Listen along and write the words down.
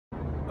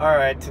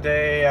Alright,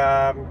 today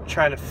I'm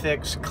trying to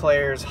fix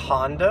Claire's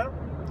Honda.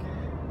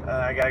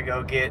 I gotta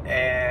go get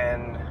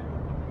an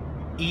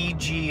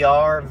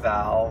EGR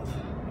valve,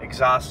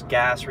 exhaust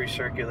gas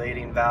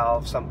recirculating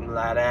valve, something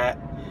like that.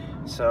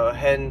 So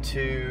heading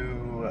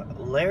to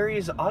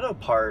Larry's Auto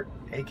Part,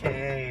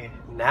 aka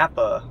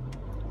Napa,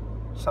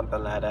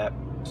 something like that.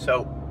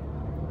 So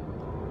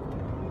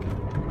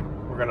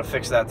we're gonna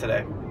fix that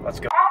today.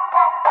 Let's go.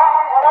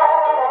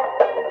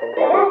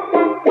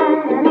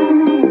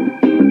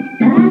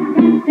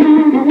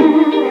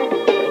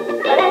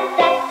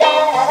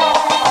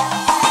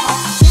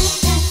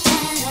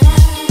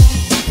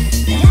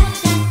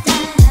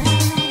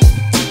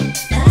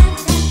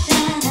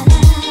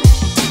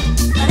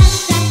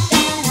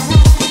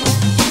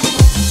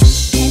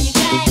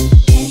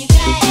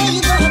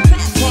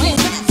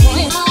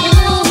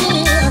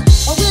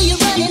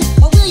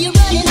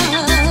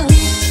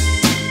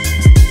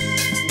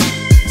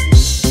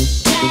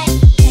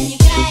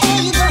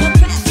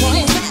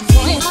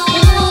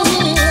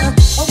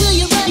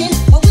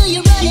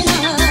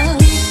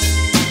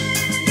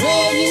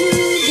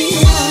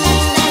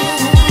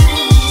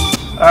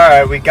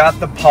 Alright, we got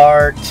the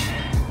part.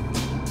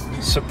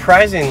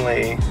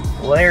 Surprisingly,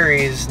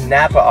 Larry's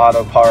Napa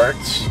Auto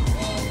Parts,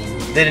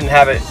 they didn't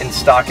have it in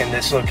stock in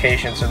this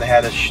location, so they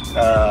had to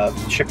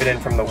ship it in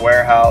from the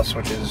warehouse,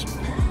 which is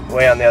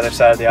way on the other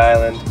side of the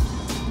island.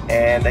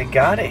 And they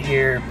got it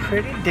here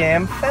pretty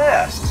damn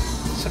fast.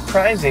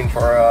 Surprising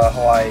for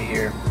Hawaii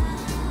here.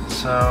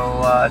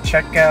 So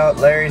check out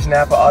Larry's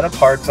Napa Auto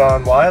Parts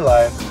on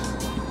Waialae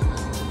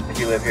if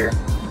you live here.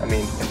 I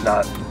mean, if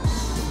not,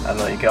 I don't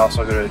know, you can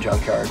also go to a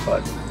junkyard,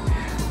 but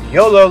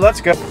YOLO,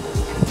 let's go.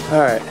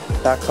 Alright,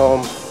 back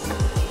home,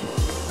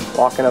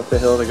 walking up the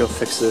hill to go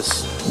fix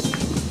this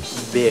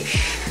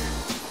bish.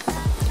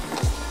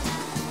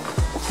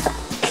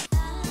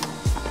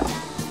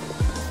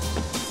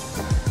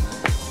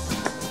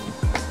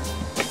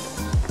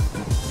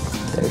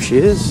 There she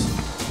is,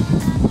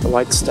 the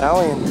white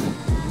stallion,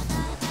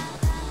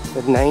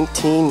 the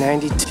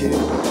 1992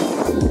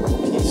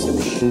 piece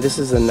of shit. And this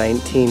is a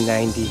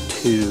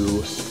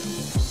 1992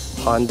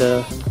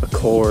 Honda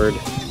Accord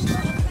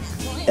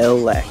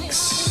LX.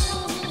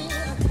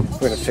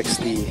 We're gonna fix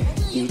the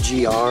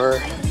EGR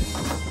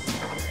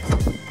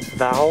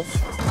valve.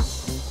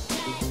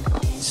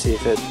 See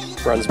if it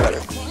runs better.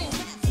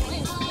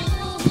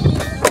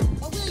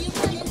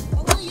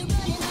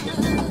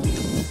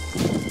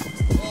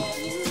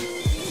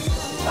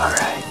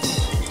 Alright,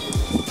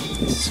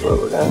 this is what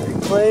we're gonna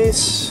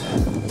replace.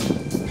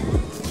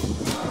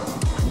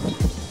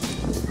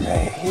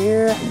 Right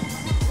here.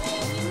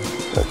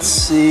 Let's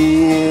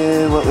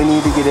see what we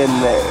need to get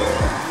in there.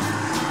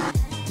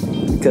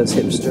 Because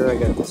hipster, I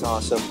got this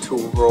awesome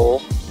tool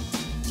roll.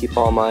 Keep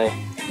all my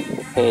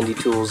handy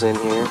tools in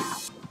here.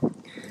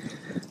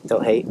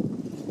 Don't hate.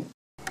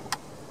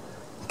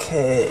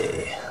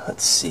 Okay,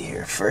 let's see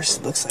here. First,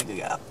 it looks like we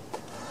got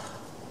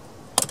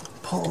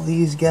pull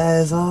these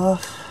guys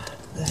off.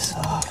 This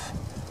off.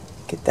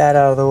 Get that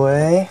out of the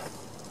way.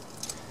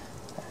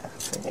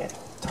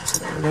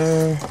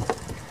 There.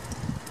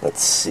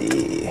 Let's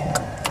see.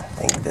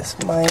 I think this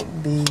might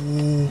be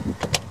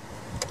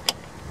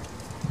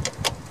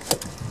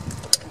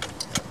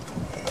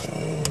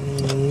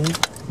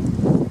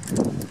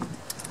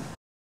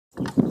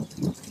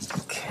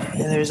okay,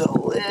 there's a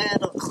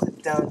little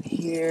clip down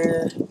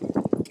here.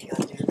 You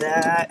gotta do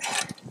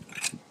that.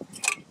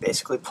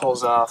 Basically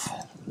pulls off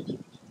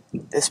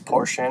this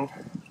portion,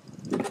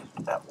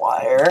 that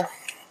wire.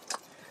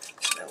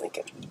 Then we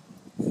can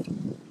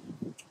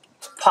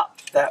pop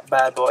that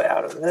bad boy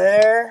out of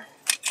there.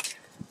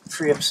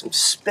 Free up some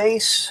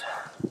space.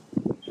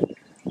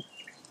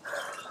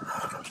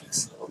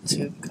 This little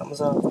tube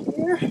comes off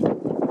here.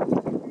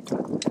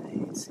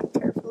 See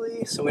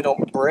carefully so we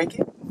don't break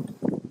it.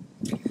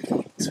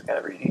 So we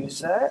gotta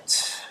reuse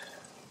that.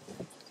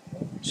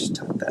 Okay, just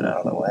tuck that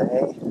out of the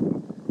way.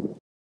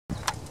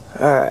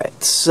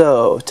 Alright,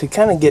 so to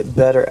kind of get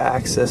better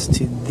access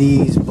to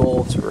these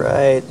bolts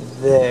right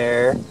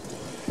there,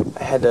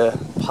 I had to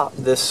pop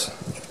this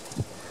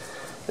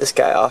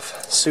guy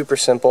off. Super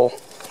simple.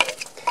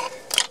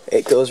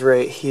 It goes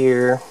right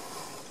here,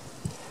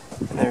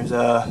 and there's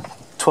a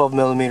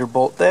 12mm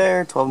bolt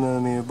there,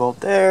 12mm bolt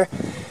there.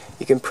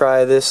 You can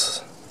pry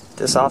this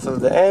off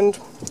of the end,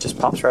 it just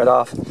pops right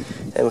off,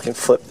 and we can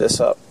flip this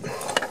up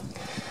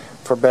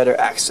for better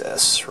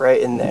access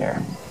right in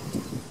there.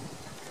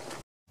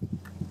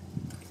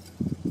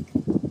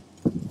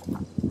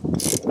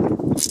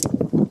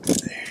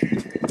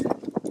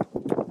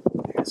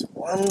 There's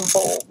one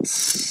bolt.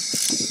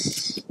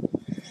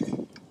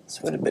 This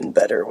would have been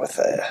better with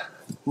a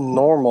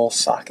normal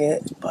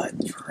socket, but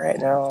right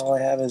now all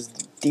I have is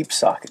the deep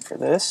socket for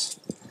this.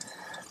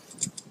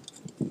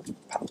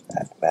 Pop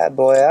that bad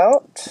boy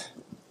out.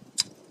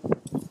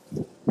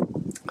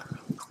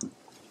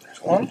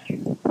 There's one.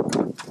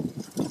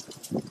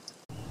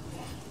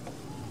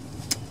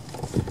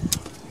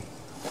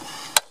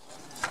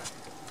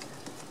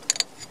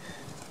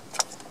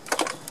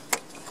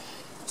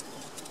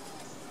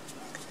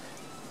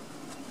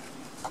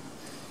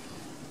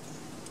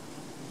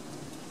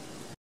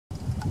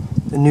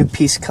 The new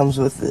piece comes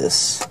with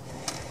this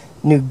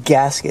new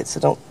gasket, so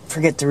don't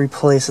forget to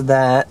replace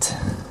that.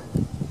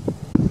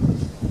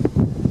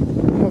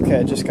 Okay,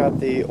 I just got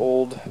the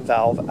old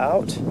valve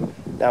out.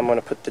 Now I'm going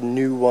to put the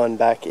new one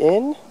back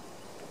in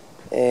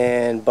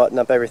and button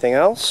up everything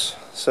else.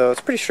 So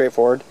it's pretty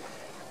straightforward.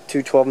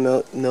 Two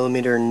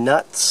 12mm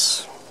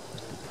nuts.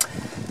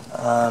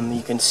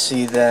 You can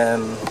see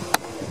them.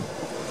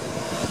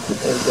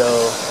 They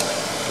go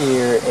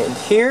here and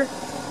here.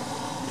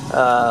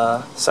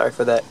 Sorry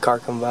for that car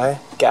come by.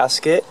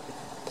 Gasket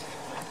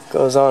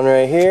goes on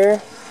right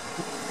here.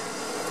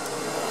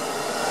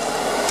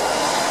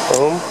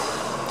 Boom.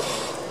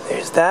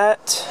 There's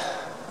that.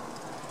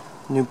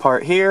 New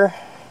part here.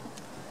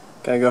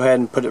 Gotta go ahead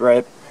and put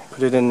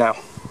it in now.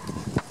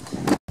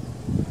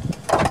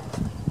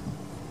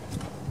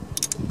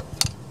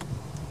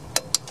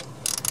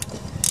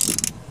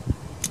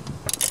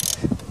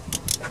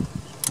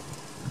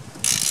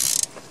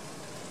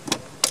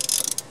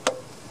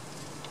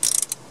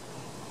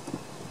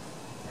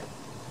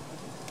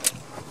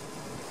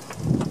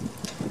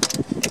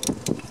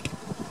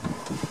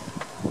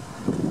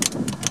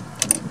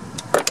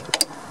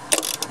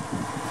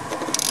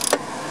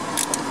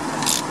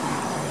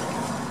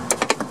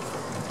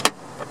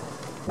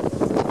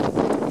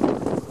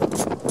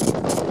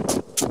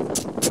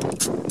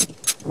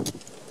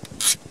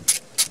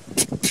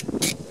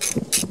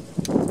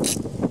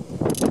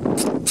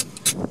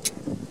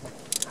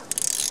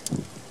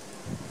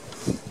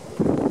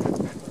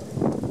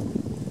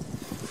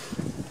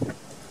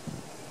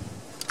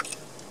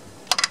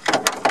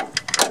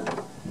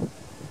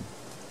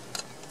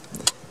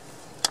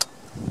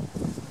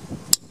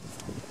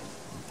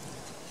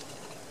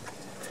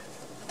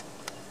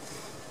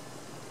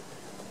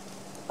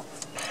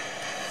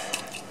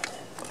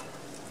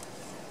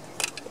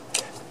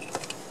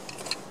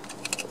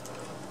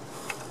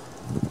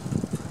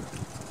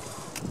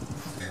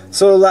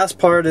 So the last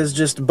part is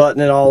just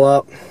button it all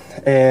up,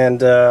 and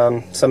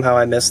somehow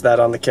I missed that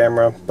on the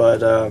camera, but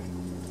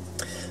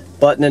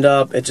button it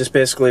up, it just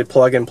basically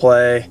plug and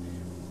play,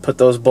 put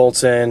those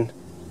bolts in,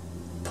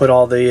 put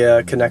all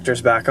the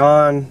connectors back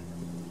on,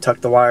 tuck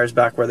the wires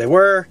back where they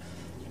were,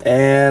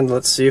 and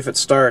let's see if it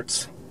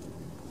starts.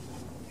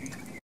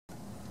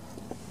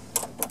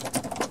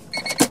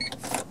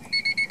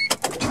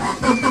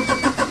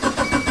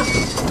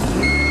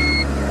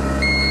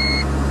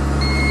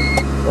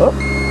 Oh.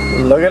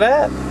 Look at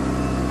that.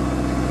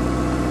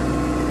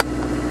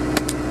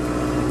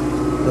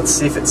 Let's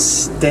see if it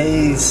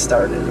stays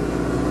started.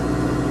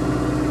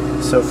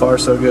 So far,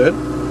 so good.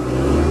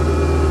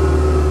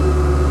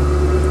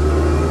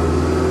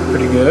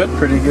 Pretty good,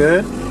 pretty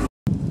good.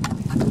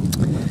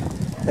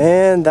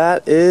 And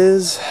that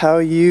is how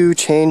you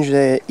change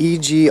the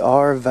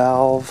EGR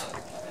valve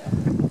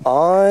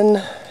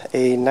on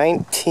a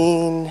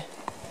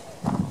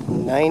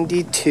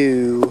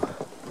 1992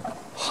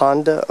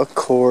 Honda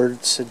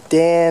Accord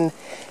sedan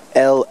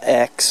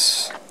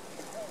LX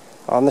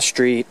on the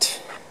street,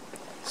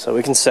 so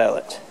we can sell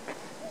it.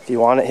 If you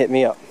want it, hit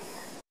me up.